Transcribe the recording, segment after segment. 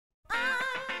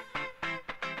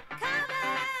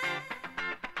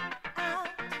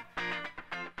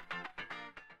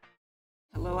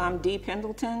I'm Dee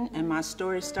Pendleton, and my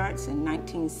story starts in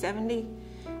 1970.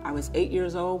 I was 8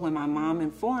 years old when my mom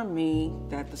informed me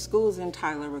that the schools in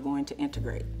Tyler were going to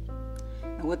integrate.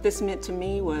 And what this meant to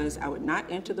me was I would not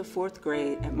enter the 4th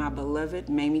grade at my beloved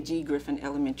Mamie G. Griffin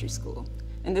Elementary School.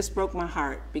 And this broke my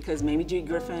heart because Mamie G.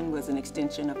 Griffin was an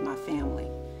extension of my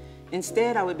family.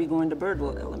 Instead, I would be going to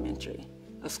Birdwell Elementary,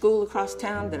 a school across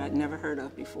town that I'd never heard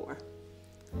of before.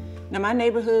 Now, my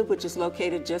neighborhood, which is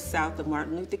located just south of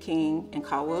Martin Luther King and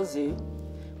Caldwell Zoo,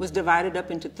 was divided up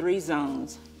into 3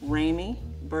 zones: Ramey,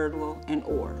 Birdwell, and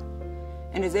Orr.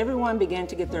 And as everyone began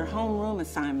to get their homeroom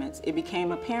assignments, it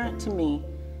became apparent to me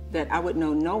that I would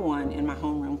know no one in my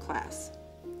homeroom class.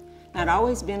 Now, I'd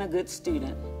always been a good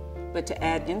student, but to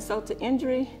add insult to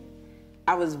injury,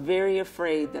 I was very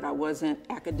afraid that I wasn't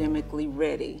academically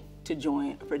ready to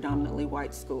join a predominantly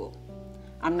white school.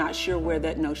 I'm not sure where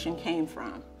that notion came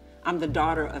from. I'm the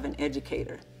daughter of an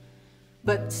educator.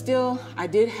 But still, I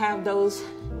did have those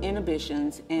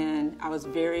inhibitions, and I was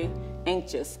very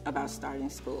anxious about starting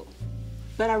school.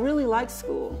 But I really liked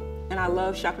school, and I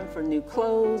loved shopping for new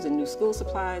clothes and new school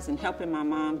supplies and helping my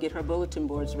mom get her bulletin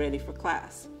boards ready for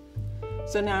class.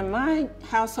 So now in my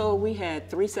household, we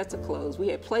had 3 sets of clothes. We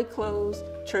had play clothes,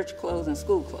 church clothes, and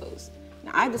school clothes.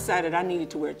 Now I decided I needed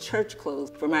to wear church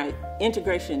clothes for my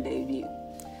integration debut.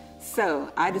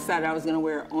 So I decided I was going to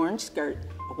wear an orange skirt,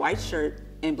 a white shirt,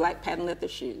 and black patent leather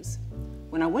shoes.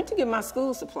 When I went to get my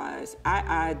school supplies, I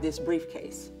eyed this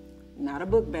briefcase. Not a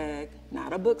book bag,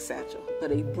 not a book satchel,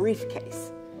 but a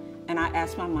briefcase. And I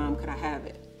asked my mom, could I have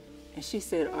it? And she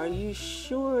said, are you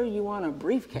sure you want a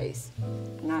briefcase?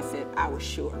 And I said, I was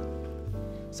sure.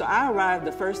 So I arrived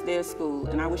the first day of school,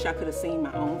 and I wish I could have seen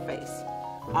my own face.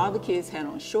 All the kids had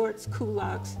on shorts,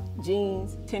 culottes,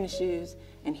 jeans, tennis shoes,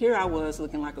 and here I was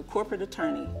looking like a corporate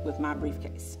attorney with my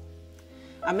briefcase.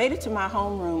 I made it to my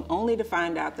homeroom only to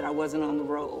find out that I wasn't on the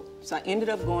roll, so I ended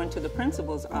up going to the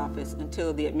principal's office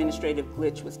until the administrative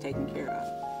glitch was taken care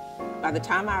of. By the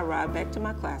time I arrived back to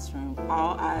my classroom,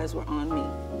 all eyes were on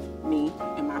me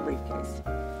and my briefcase.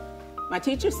 My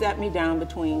teacher sat me down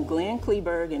between Glenn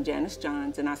Kleberg and Janice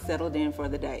Johns, and I settled in for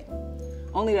the day.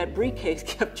 Only that briefcase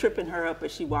kept tripping her up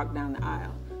as she walked down the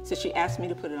aisle, so she asked me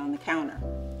to put it on the counter.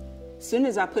 As soon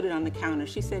as I put it on the counter,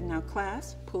 she said, now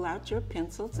class, pull out your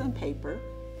pencils and paper,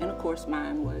 and of course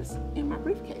mine was in my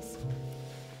briefcase.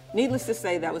 Needless to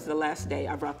say, that was the last day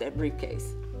I brought that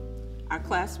briefcase. Our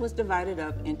class was divided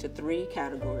up into 3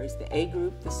 categories: the A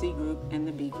group, the C group, and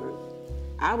the B group.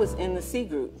 I was in the C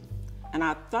group, and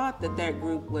I thought that that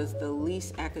group was the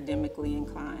least academically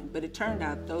inclined, but it turned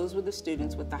out those were the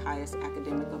students with the highest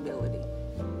academic ability,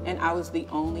 and I was the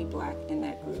only black in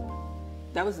that group.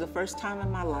 That was the first time in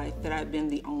my life that I'd been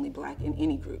the only black in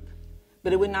any group.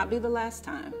 But it would not be the last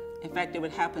time. In fact, it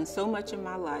would happen so much in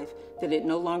my life that it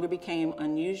no longer became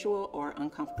unusual or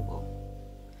uncomfortable.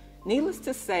 Needless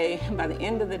to say, by the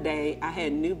end of the day, I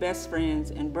had new best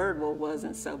friends, and Birdwell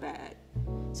wasn't so bad.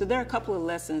 So there are a couple of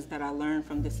lessons that I learned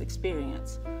from this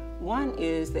experience. One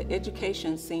is that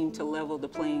education seemed to level the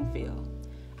playing field.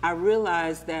 I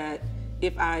realized that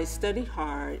if I studied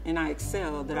hard and I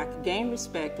excelled, that I could gain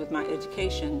respect with my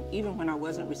education even when I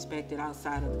wasn't respected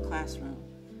outside of the classroom.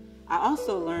 I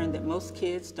also learned that most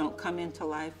kids don't come into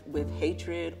life with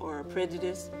hatred or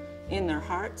prejudice in their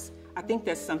hearts. I think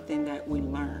that's something that we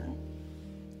learn.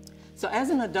 So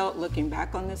as an adult looking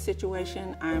back on this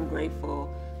situation, I am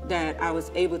grateful that I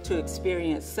was able to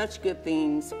experience such good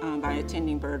things by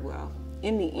attending Birdwell.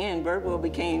 In the end, Birdwell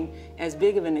became as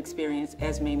big of an experience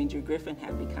as Mamie G. Griffin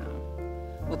had become.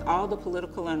 With all the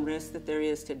political unrest that there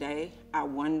is today, I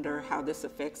wonder how this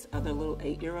affects other little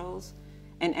 8-year-olds.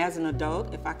 And as an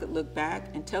adult, if I could look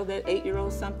back and tell that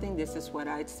 8-year-old something, this is what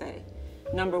I'd say.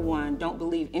 Number 1, don't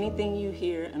believe anything you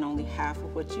hear and only half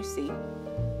of what you see.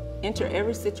 Enter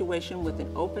every situation with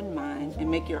an open mind and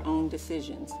make your own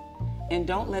decisions. And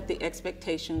don't let the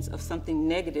expectations of something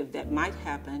negative that might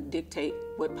happen dictate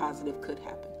what positive could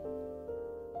happen.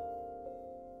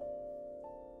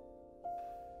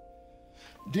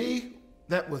 Dee,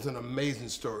 that was an amazing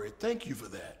story. Thank you for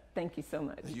that. Thank you so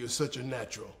much. You're such a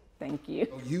natural. Thank you.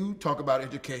 You talk about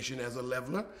education as a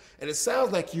leveler, and it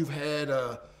sounds like you've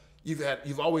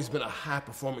always been a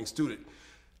high-performing student.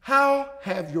 How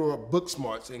have your book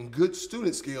smarts and good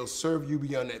student skills served you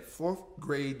beyond that 4th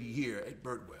grade year at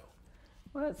Birdwell?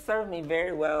 Well, it served me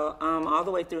very well all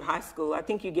the way through high school. I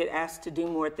think you get asked to do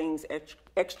more things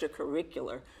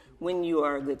extracurricular when you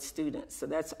are a good student. So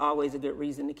that's always a good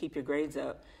reason to keep your grades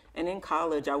up. And in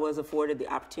college, I was afforded the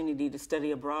opportunity to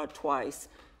study abroad twice.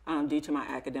 due to my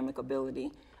academic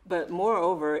ability. But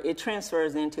moreover, it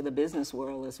transfers into the business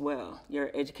world as well.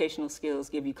 Your educational skills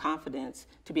give you confidence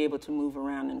to be able to move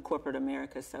around in corporate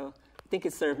America. So I think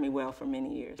it served me well for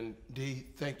many years. And Dee,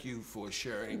 thank you for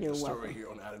sharing You're the story welcome. here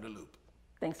on Out of the Loop.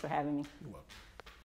 Thanks for having me. You're welcome.